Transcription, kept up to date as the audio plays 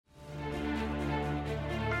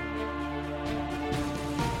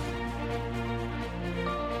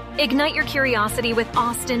Ignite your curiosity with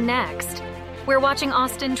Austin next. We're watching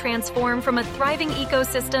Austin transform from a thriving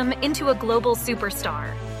ecosystem into a global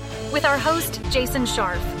superstar. With our host, Jason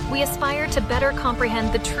Scharf, we aspire to better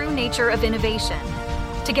comprehend the true nature of innovation.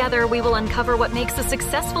 Together, we will uncover what makes a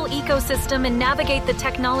successful ecosystem and navigate the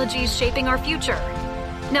technologies shaping our future.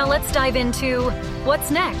 Now let's dive into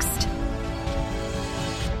what's next.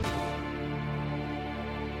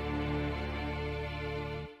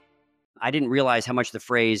 I didn't realize how much the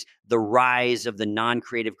phrase "the rise of the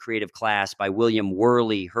non-creative creative class" by William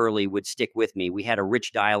Worley Hurley would stick with me. We had a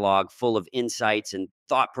rich dialogue full of insights and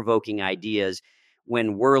thought-provoking ideas.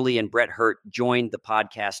 When Worley and Brett Hurt joined the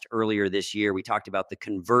podcast earlier this year, we talked about the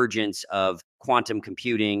convergence of quantum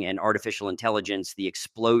computing and artificial intelligence, the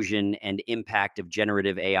explosion and impact of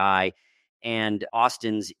generative AI, and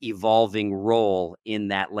Austin's evolving role in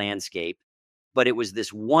that landscape. But it was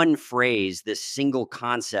this one phrase, this single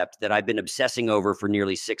concept that I've been obsessing over for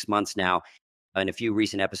nearly 6 months now. In a few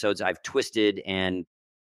recent episodes, I've twisted and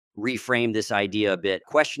reframed this idea a bit,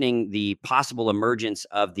 questioning the possible emergence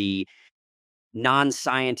of the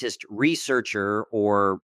non-scientist researcher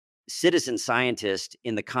or citizen scientist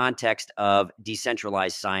in the context of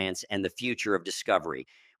decentralized science and the future of discovery.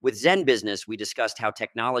 With Zen Business, we discussed how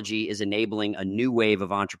technology is enabling a new wave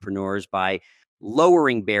of entrepreneurs by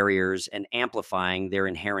lowering barriers and amplifying their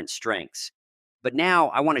inherent strengths. But now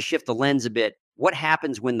I want to shift the lens a bit. What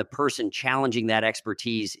happens when the person challenging that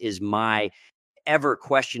expertise is my ever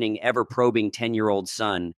questioning, ever probing 10-year-old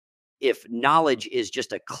son? If knowledge is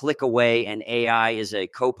just a click away and AI is a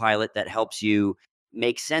co-pilot that helps you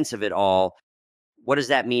make sense of it all, what does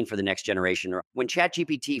that mean for the next generation? When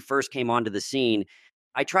ChatGPT first came onto the scene,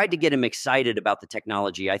 I tried to get him excited about the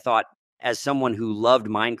technology. I thought, as someone who loved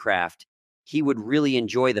Minecraft, he would really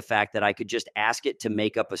enjoy the fact that I could just ask it to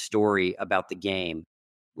make up a story about the game.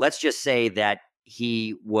 Let's just say that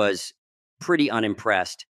he was pretty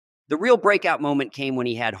unimpressed. The real breakout moment came when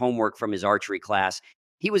he had homework from his archery class.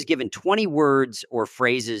 He was given 20 words or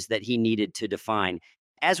phrases that he needed to define.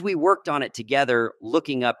 As we worked on it together,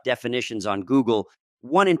 looking up definitions on Google,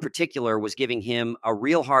 one in particular was giving him a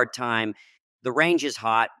real hard time. The range is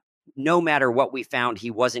hot. No matter what we found, he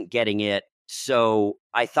wasn't getting it. So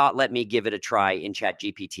I thought, let me give it a try in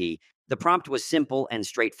ChatGPT. The prompt was simple and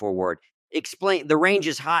straightforward. Explain the range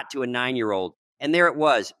is hot to a 9-year-old. And there it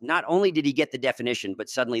was. Not only did he get the definition, but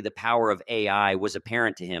suddenly the power of AI was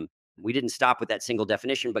apparent to him. We didn't stop with that single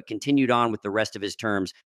definition, but continued on with the rest of his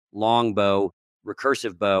terms: long bow,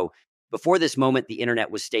 recursive bow. Before this moment, the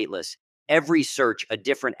internet was stateless. Every search, a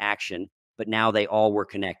different action, but now they all were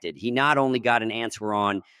connected. He not only got an answer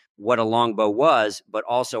on what a longbow was, but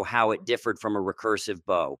also how it differed from a recursive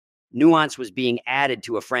bow. Nuance was being added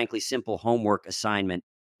to a frankly simple homework assignment.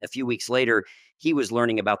 A few weeks later, he was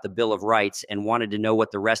learning about the Bill of Rights and wanted to know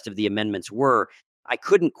what the rest of the amendments were. I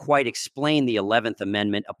couldn't quite explain the 11th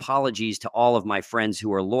Amendment. Apologies to all of my friends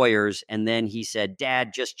who are lawyers. And then he said,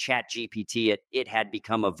 "Dad, just chat GPT it." It had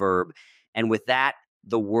become a verb. And with that,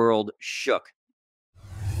 the world shook.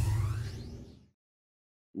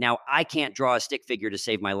 Now, I can't draw a stick figure to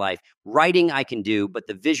save my life. Writing I can do, but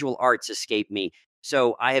the visual arts escape me.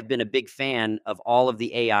 So I have been a big fan of all of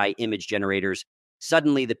the AI image generators.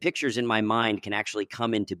 Suddenly, the pictures in my mind can actually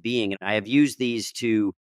come into being. And I have used these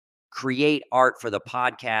to create art for the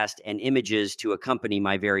podcast and images to accompany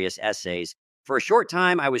my various essays. For a short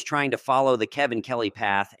time, I was trying to follow the Kevin Kelly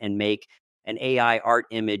path and make an AI art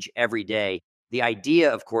image every day. The idea,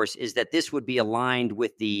 of course, is that this would be aligned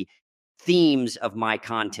with the themes of my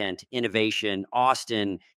content: innovation,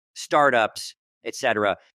 Austin, startups,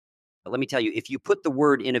 etc. But let me tell you, if you put the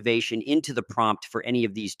word innovation into the prompt for any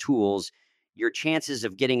of these tools, your chances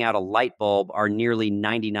of getting out a light bulb are nearly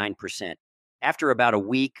 99%. After about a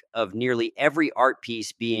week of nearly every art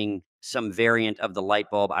piece being some variant of the light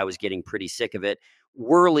bulb, I was getting pretty sick of it.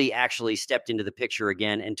 Worley actually stepped into the picture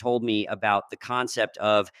again and told me about the concept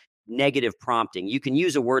of negative prompting. You can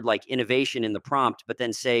use a word like innovation in the prompt, but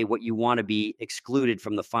then say what you want to be excluded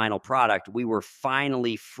from the final product. We were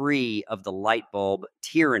finally free of the light bulb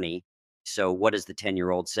tyranny. So what does the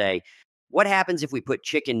 10-year-old say? What happens if we put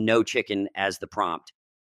chicken, no chicken as the prompt?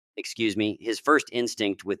 Excuse me. His first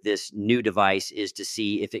instinct with this new device is to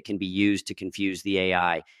see if it can be used to confuse the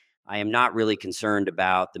AI. I am not really concerned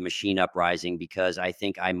about the machine uprising because I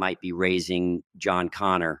think I might be raising John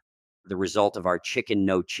Connor, the result of our chicken,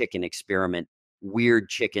 no chicken experiment. Weird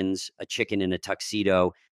chickens, a chicken in a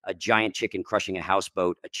tuxedo, a giant chicken crushing a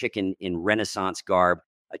houseboat, a chicken in Renaissance garb,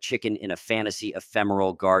 a chicken in a fantasy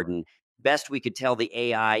ephemeral garden. Best we could tell, the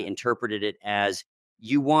AI interpreted it as,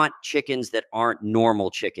 you want chickens that aren't normal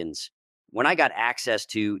chickens. When I got access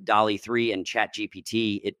to Dolly 3 and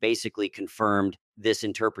ChatGPT, it basically confirmed this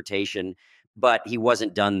interpretation, but he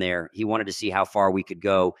wasn't done there. He wanted to see how far we could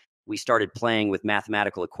go. We started playing with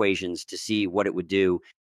mathematical equations to see what it would do.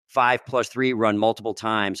 5 plus 3 run multiple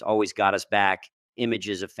times always got us back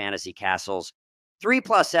images of fantasy castles. 3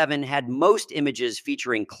 plus 7 had most images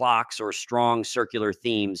featuring clocks or strong circular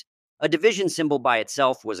themes. A division symbol by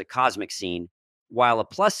itself was a cosmic scene, while a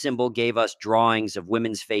plus symbol gave us drawings of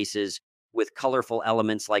women's faces with colorful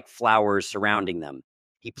elements like flowers surrounding them.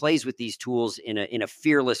 He plays with these tools in a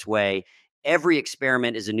fearless way. Every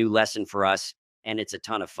experiment is a new lesson for us, and it's a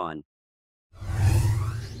ton of fun.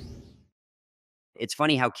 It's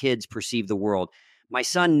funny how kids perceive the world. My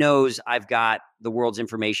son knows I've got the world's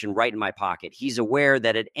information right in my pocket. He's aware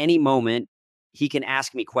that at any moment, he can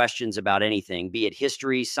ask me questions about anything, be it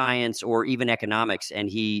history, science, or even economics. And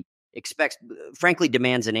he expects, frankly,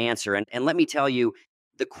 demands an answer. And let me tell you,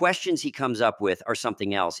 the questions he comes up with are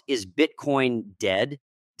something else. Is Bitcoin dead?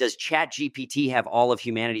 Does ChatGPT have all of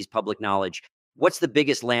humanity's public knowledge? What's the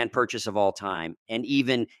biggest land purchase of all time? And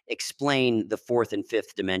even explain the fourth and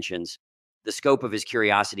fifth dimensions. The scope of his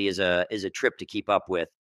curiosity is a trip to keep up with.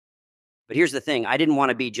 But here's the thing, I didn't want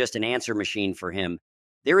to be just an answer machine for him.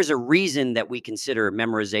 There is a reason that we consider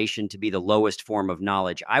memorization to be the lowest form of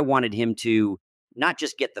knowledge. I wanted him to not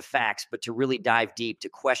just get the facts, but to really dive deep, to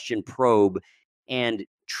question, probe, and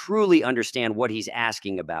truly understand what he's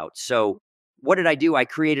asking about. So, what did I do? I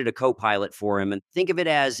created a co-pilot for him, and think of it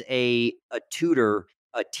as a tutor,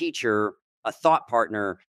 a teacher, a thought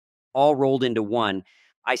partner, all rolled into one.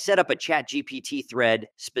 I set up a ChatGPT thread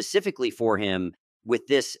specifically for him with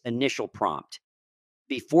this initial prompt.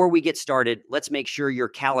 Before we get started, let's make sure you're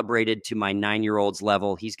calibrated to my 9-year-old's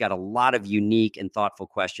level. He's got a lot of unique and thoughtful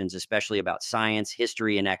questions, especially about science,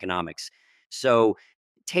 history, and economics. So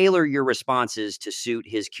tailor your responses to suit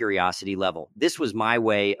his curiosity level. This was my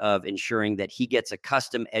way of ensuring that he gets a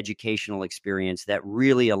custom educational experience that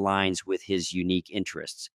really aligns with his unique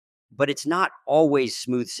interests. But it's not always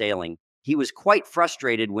smooth sailing. He was quite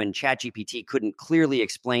frustrated when ChatGPT couldn't clearly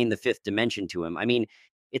explain the fifth dimension to him. I mean,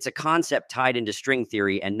 it's a concept tied into string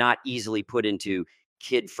theory and not easily put into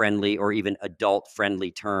kid-friendly or even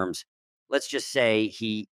adult-friendly terms. Let's just say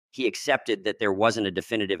he accepted that there wasn't a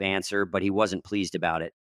definitive answer, but he wasn't pleased about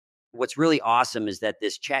it. What's really awesome is that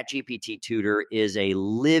this ChatGPT tutor is a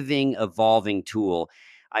living, evolving tool.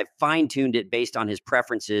 I've fine-tuned it based on his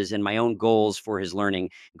preferences and my own goals for his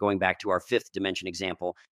learning, going back to our fifth dimension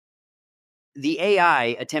example. The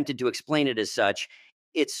AI attempted to explain it as such.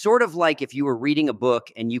 It's sort of like if you were reading a book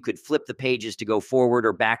and you could flip the pages to go forward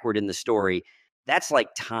or backward in the story. That's like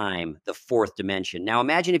time, the fourth dimension. Now,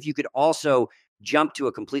 imagine if you could also jump to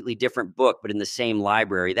a completely different book, but in the same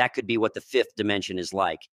library. That could be what the fifth dimension is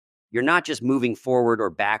like. You're not just moving forward or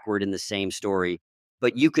backward in the same story,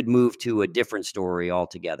 but you could move to a different story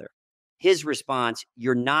altogether. His response,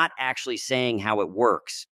 you're not actually saying how it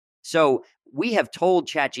works. So we have told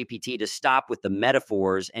ChatGPT to stop with the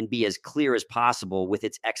metaphors and be as clear as possible with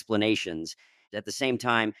its explanations. At the same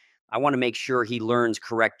time, I want to make sure he learns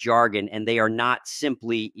correct jargon and they are not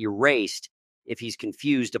simply erased if he's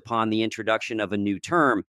confused upon the introduction of a new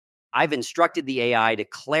term. I've instructed the AI to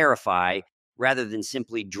clarify rather than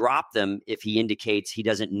simply drop them if he indicates he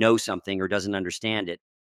doesn't know something or doesn't understand it.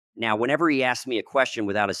 Now, whenever he asks me a question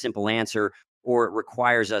without a simple answer or it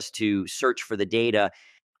requires us to search for the data,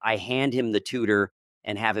 I hand him the tutor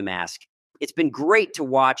and have him ask. It's been great to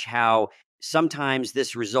watch how sometimes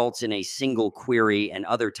this results in a single query and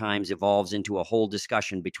other times evolves into a whole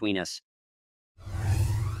discussion between us.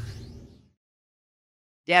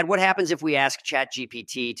 Dad, what happens if we ask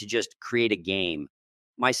ChatGPT to just create a game?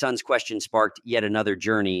 My son's question sparked yet another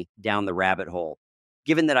journey down the rabbit hole.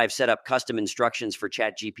 Given that I've set up custom instructions for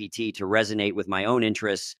ChatGPT to resonate with my own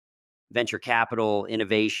interests, venture capital,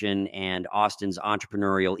 innovation, and Austin's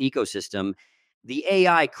entrepreneurial ecosystem, the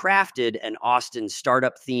AI crafted an Austin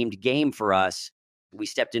startup themed game for us. We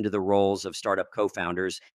stepped into the roles of startup co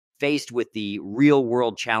founders, faced with the real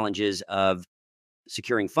world challenges of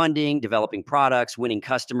securing funding, developing products, winning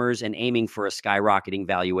customers, and aiming for a skyrocketing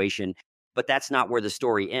valuation. But that's not where the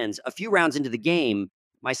story ends. A few rounds into the game,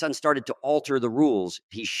 my son started to alter the rules.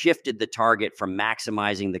 He shifted the target from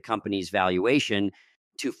maximizing the company's valuation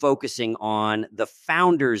to focusing on the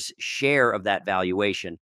founder's share of that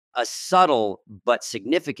valuation. A subtle but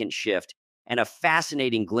significant shift and a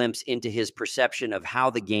fascinating glimpse into his perception of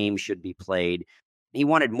how the game should be played. He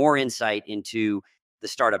wanted more insight into the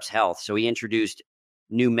startup's health. So he introduced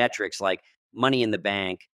new metrics like money in the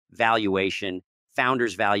bank, valuation,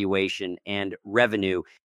 founder's valuation, and revenue.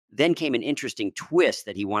 Then came an interesting twist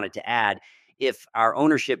that he wanted to add. if our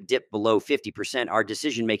ownership dipped below 50%, our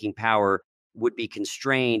decision-making power would be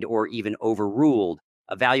constrained or even overruled.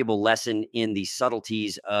 A valuable lesson in the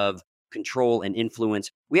subtleties of control and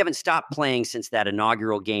influence. We haven't stopped playing since that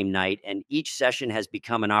inaugural game night, and each session has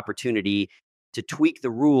become an opportunity to tweak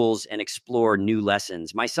the rules and explore new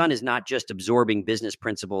lessons. My son is not just absorbing business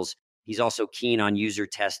principles, he's also keen on user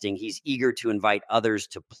testing. He's eager to invite others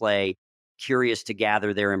to play, curious to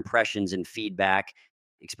gather their impressions and feedback.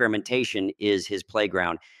 Experimentation is his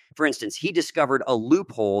playground. For instance, he discovered a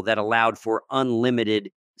loophole that allowed for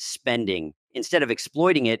unlimited spending. Instead of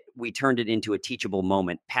exploiting it, we turned it into a teachable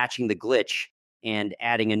moment, patching the glitch and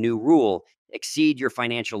adding a new rule. Exceed your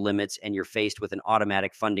financial limits and you're faced with an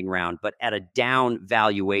automatic funding round, but at a down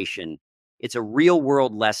valuation. It's a real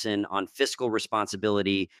world lesson on fiscal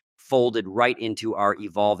responsibility folded right into our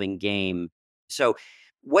evolving game. So,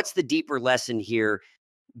 what's the deeper lesson here?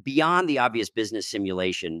 Beyond the obvious business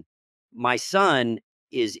simulation, my son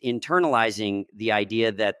is internalizing the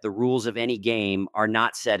idea that the rules of any game are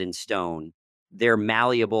not set in stone. They're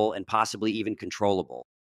malleable and possibly even controllable.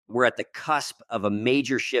 We're at the cusp of a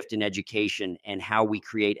major shift in education and how we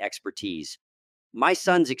create expertise. My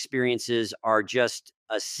son's experiences are just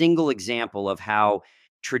a single example of how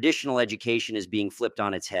traditional education is being flipped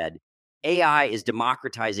on its head. AI is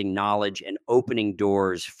democratizing knowledge and opening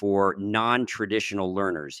doors for non-traditional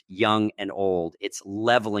learners, young and old. It's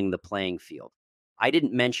leveling the playing field. I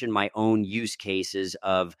didn't mention my own use cases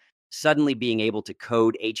of suddenly being able to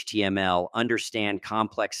code HTML, understand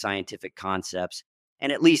complex scientific concepts,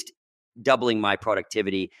 and at least doubling my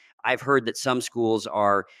productivity. I've heard that some schools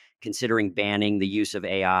are considering banning the use of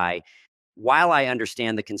AI. While I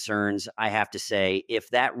understand the concerns, I have to say, if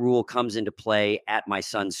that rule comes into play at my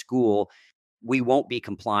son's school, we won't be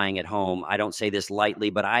complying at home. I don't say this lightly,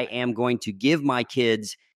 but I am going to give my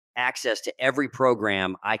kids access to every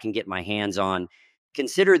program I can get my hands on.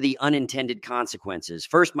 Consider the unintended consequences.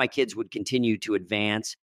 First, my kids would continue to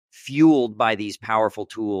advance, fueled by these powerful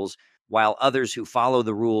tools, while others who follow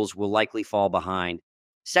the rules will likely fall behind.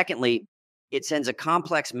 Secondly, it sends a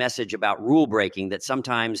complex message about rule breaking that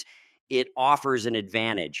sometimes it offers an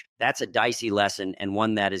advantage. That's a dicey lesson and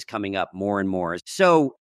one that is coming up more and more.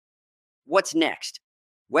 So, what's next?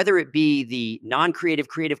 Whether it be the non-creative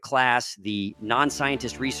creative class, the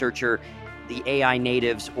non-scientist researcher, the AI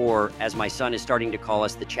natives, or as my son is starting to call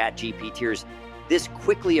us, the ChatGPTers, this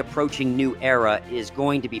quickly approaching new era is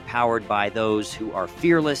going to be powered by those who are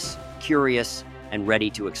fearless, curious, and ready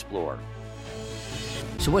to explore.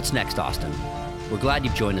 So what's next, Austin? We're glad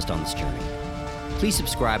you've joined us on this journey. Please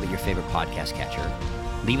subscribe at your favorite podcast catcher,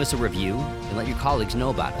 leave us a review, and let your colleagues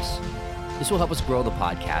know about us. This will help us grow the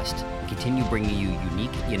podcast and continue bringing you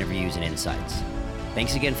unique interviews and insights.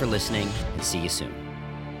 Thanks again for listening, and see you soon.